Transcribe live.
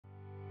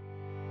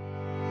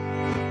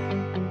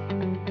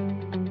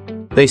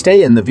They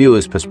stay in the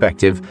viewer's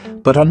perspective,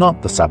 but are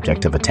not the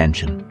subject of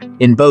attention.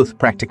 In both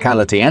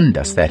practicality and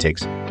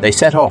aesthetics, they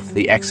set off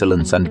the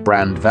excellence and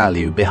brand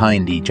value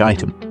behind each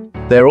item.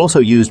 They are also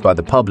used by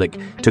the public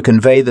to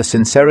convey the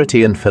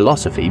sincerity and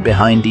philosophy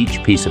behind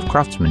each piece of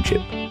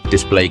craftsmanship.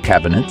 Display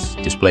cabinets,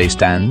 display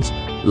stands,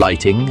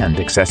 lighting and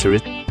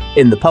accessories.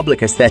 In the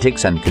public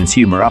aesthetics and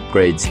consumer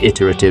upgrades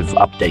iterative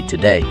update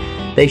today,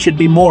 they should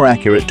be more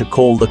accurate to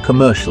call the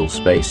commercial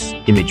space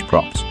image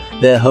props.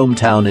 Their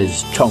hometown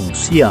is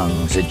Chongxiang,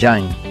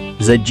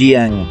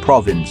 Zhejiang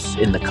province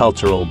in the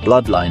cultural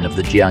bloodline of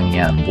the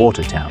Jiangnan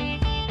water town.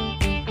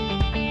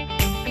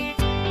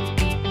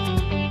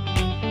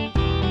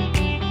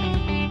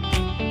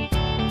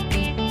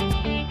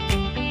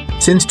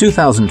 Since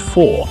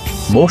 2004,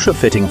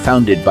 Morshopfitting,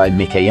 founded by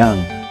Mickey Young,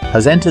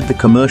 has entered the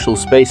commercial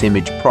space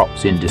image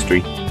props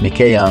industry.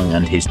 Mickey Young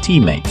and his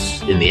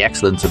teammates, in the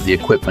excellence of the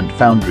equipment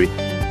foundry,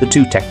 the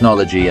two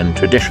technology and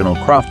traditional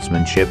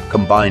craftsmanship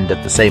combined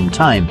at the same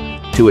time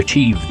to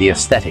achieve the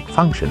aesthetic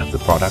function of the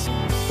product.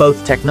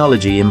 Both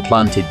technology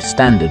implanted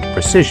standard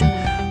precision,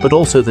 but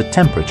also the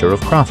temperature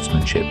of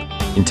craftsmanship.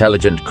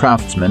 Intelligent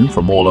craftsmen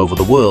from all over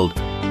the world,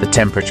 the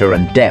temperature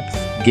and depth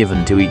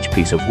given to each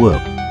piece of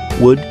work.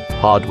 Wood,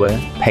 hardware,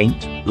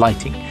 paint,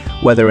 lighting,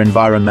 whether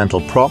environmental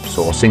props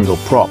or single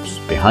props,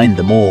 behind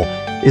them all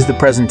is the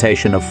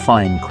presentation of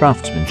fine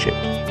craftsmanship.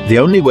 The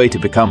only way to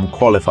become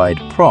qualified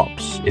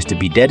props is to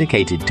be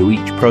dedicated to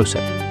each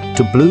process,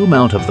 to bloom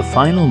out of the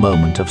final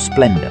moment of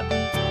splendor.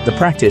 The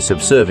practice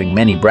of serving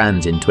many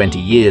brands in 20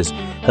 years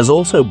has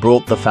also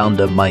brought the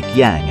founder Mike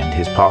Yang and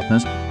his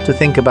partners to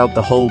think about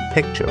the whole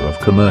picture of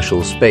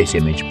commercial space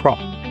image prop.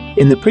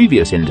 In the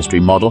previous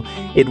industry model,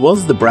 it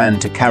was the brand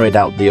to carry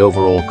out the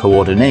overall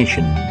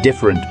coordination.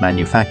 Different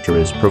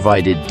manufacturers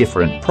provided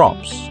different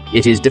props.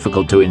 It is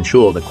difficult to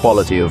ensure the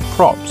quality of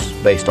props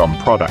based on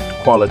product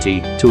quality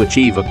to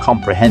achieve a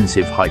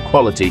comprehensive high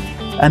quality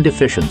and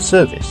efficient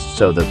service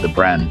so that the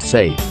brand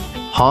saves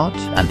heart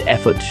and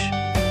effort.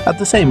 At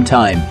the same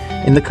time,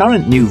 in the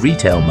current new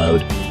retail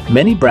mode,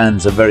 many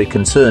brands are very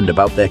concerned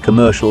about their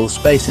commercial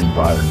space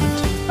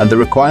environment, and the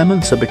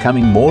requirements are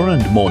becoming more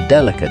and more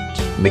delicate.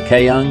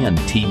 Mickey Young and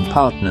team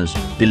partners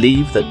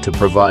believe that to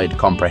provide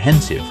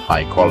comprehensive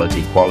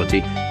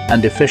high-quality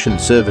and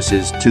efficient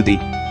services to the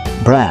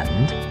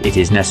brand, it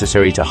is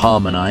necessary to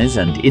harmonize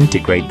and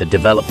integrate the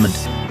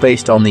development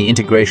based on the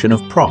integration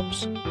of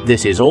props.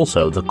 This is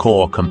also the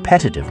core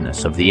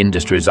competitiveness of the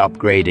industry's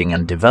upgrading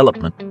and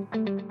development.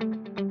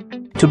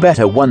 To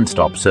better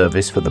one-stop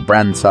service for the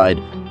brand side,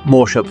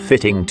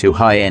 Morshopfitting to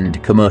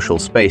high-end commercial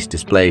space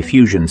display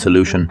fusion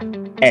solution,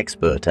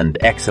 expert and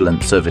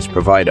excellent service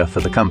provider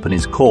for the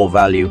company's core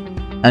value,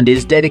 and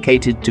is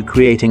dedicated to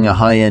creating a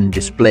high-end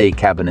display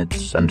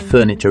cabinets and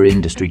furniture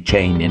industry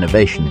chain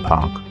innovation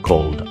park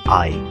called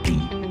ID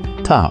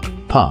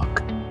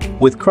Park.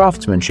 With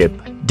craftsmanship,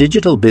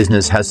 digital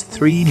business has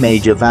three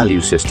major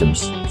value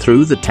systems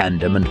through the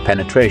tandem and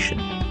penetration: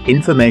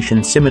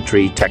 information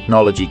symmetry,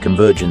 technology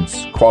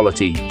convergence,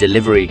 quality,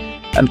 delivery,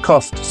 and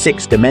cost.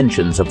 6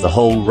 dimensions of the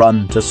whole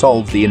run to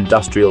solve the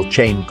industrial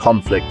chain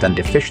conflict and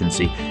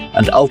efficiency,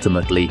 and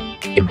ultimately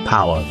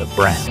empower the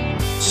brand.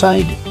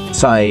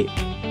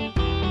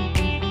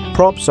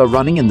 Props are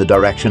running in the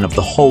direction of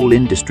the whole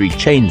industry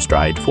chain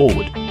stride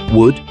forward.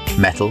 Wood,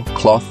 metal,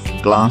 cloth,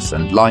 glass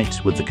and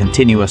light, with the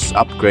continuous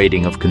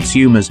upgrading of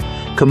consumers,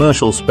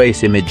 commercial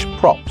space image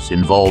props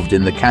involved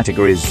in the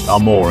categories are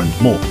more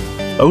and more.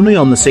 Only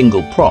on the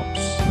single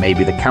props may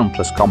be the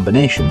countless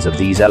combinations of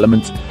these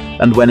elements,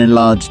 and when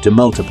enlarged to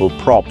multiple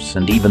props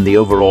and even the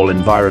overall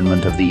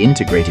environment of the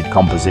integrated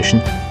composition,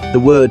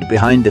 the word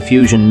behind the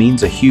fusion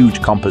means a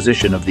huge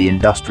composition of the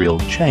industrial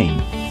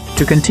chain.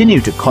 To continue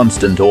to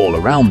constant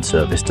all-around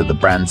service to the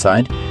brand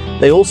side,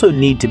 they also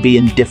need to be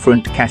in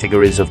different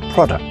categories of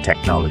product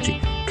technology,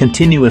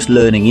 continuous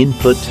learning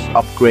input,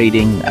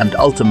 upgrading, and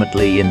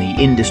ultimately in the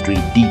industry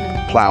deep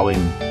plowing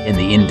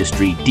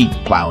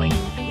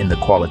in the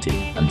quality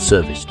and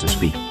service to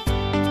speak.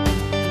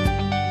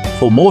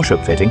 For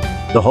Morshopfitting,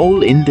 the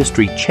whole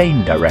industry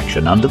chain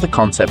direction under the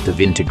concept of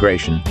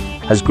integration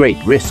has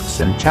great risks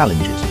and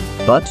challenges,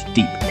 but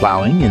deep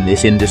plowing in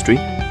this industry,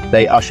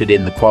 they ushered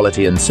in the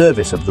quality and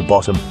service of the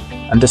bottom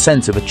and a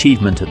sense of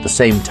achievement at the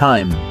same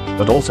time,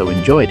 but also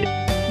enjoyed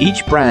it.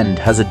 Each brand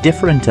has a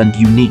different and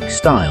unique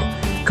style.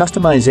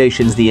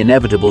 Customization's the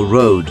inevitable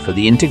road for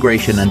the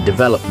integration and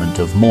development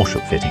of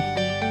Morshopfitting.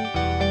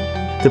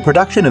 The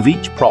production of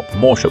each prop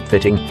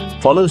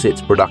Morshopfitting follows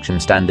its production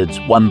standards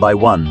one by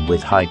one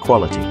with high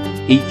quality.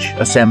 Each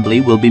assembly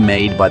will be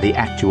made by the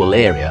actual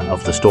area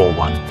of the store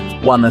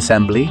one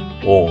assembly,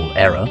 all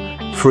error,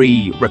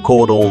 free,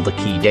 record all the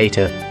key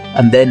data,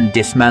 and then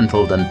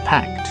dismantled and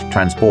packed,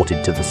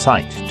 transported to the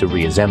site to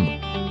reassemble.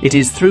 It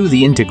is through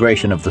the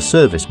integration of the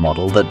service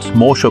model that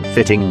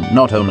Morshopfitting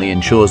not only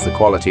ensures the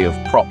quality of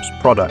props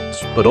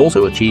products, but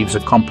also achieves a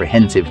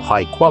comprehensive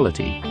high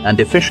quality and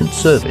efficient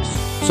service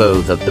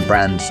so that the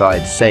brand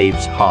side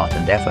saves heart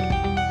and effort.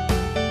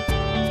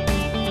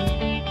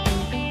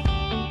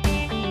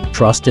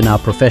 Trust in our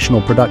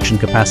professional production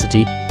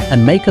capacity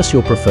and make us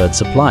your preferred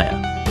supplier.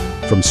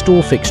 From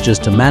store fixtures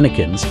to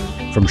mannequins,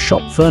 from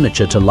shop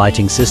furniture to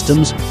lighting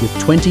systems, with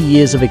 20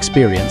 years of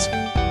experience,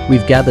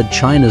 we've gathered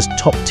China's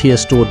top-tier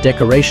store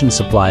decoration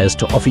suppliers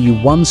to offer you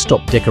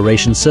one-stop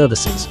decoration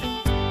services.